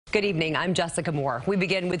Good evening. I'm Jessica Moore. We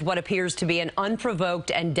begin with what appears to be an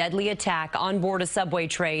unprovoked and deadly attack on board a subway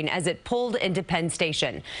train as it pulled into Penn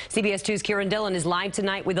Station. CBS 2's Kiran Dhillon is live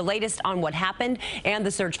tonight with the latest on what happened and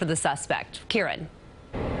the search for the suspect. Kiran.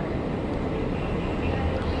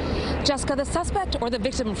 Jessica, the suspect, or the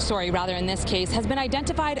victim, rather, in this case, has been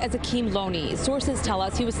identified as Akeem Loney. Sources tell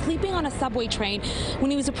us he was sleeping on a subway train when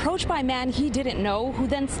he was approached by a man he didn't know, who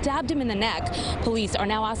then stabbed him in the neck. Police are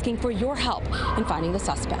now asking for your help in finding the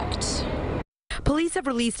suspect. Police have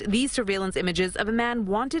released these surveillance images of a man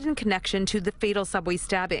wanted in connection to the fatal subway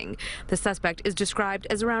stabbing. The suspect is described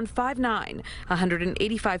as around 5'9",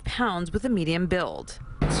 185 pounds with a medium build.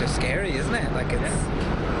 It's just scary, isn't it? Like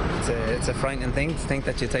it's a frightening thing to think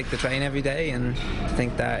that you take the train every day and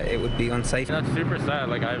think that it would be unsafe. That's super sad.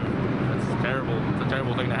 It's terrible. It's a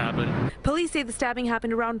terrible thing to happen. Police say the stabbing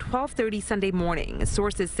happened around 12:30 Sunday morning.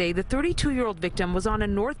 Sources say the 32-year-old victim was on a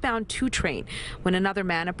northbound 2 train when another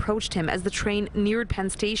man approached him as the train neared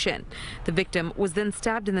Penn Station. The victim was then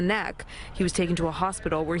stabbed in the neck. He was taken to a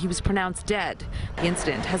hospital where he was pronounced dead. The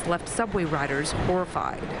incident has left subway riders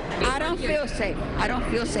horrified. I don't feel safe. I don't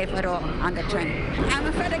feel safe at all on the train. I'm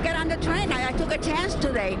afraid to get on the train. I took a chance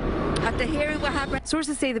today after hearing what happened.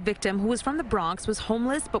 Sources say the victim, who was from the Bronx, was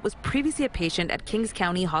homeless but was previously a patient at Kings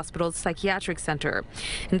County Hospital's Psychiatric Center.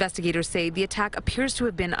 Investigators say the attack appears to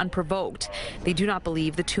have been unprovoked. They do not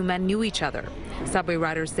believe the two men knew each other. Subway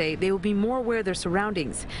riders say they will be more aware of their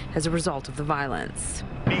surroundings as a result of the violence.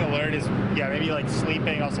 Being alert is, maybe like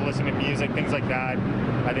sleeping, also listening to music, things like that.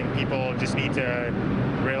 I think people just need to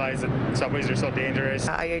realize that subways are so dangerous.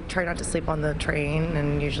 I try not to sleep on the train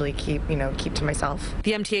and usually keep to myself.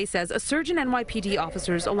 The MTA says a surge in NYPD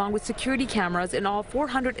officers, along with security cameras in all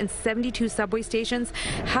 472 subway stations,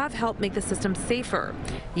 have helped make the system safer.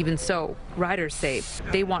 Even so, riders say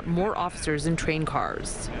they want more officers in train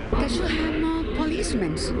cars. They should have more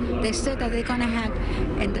policemen. They said that they're going to have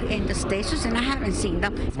in the stations, and I haven't seen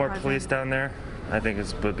them. More police down there, I think,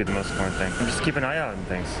 would be the most important thing. Just keep an eye out on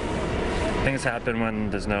things. Things happen when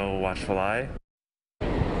there's no watchful eye.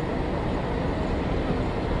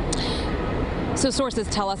 So sources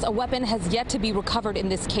tell us a weapon has yet to be recovered in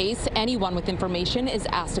this case. Anyone with information is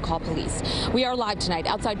asked to call police. We are live tonight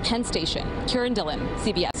outside Penn Station. Kiran Dhillon,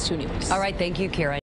 CBS 2 News. All right, thank you, Kiran.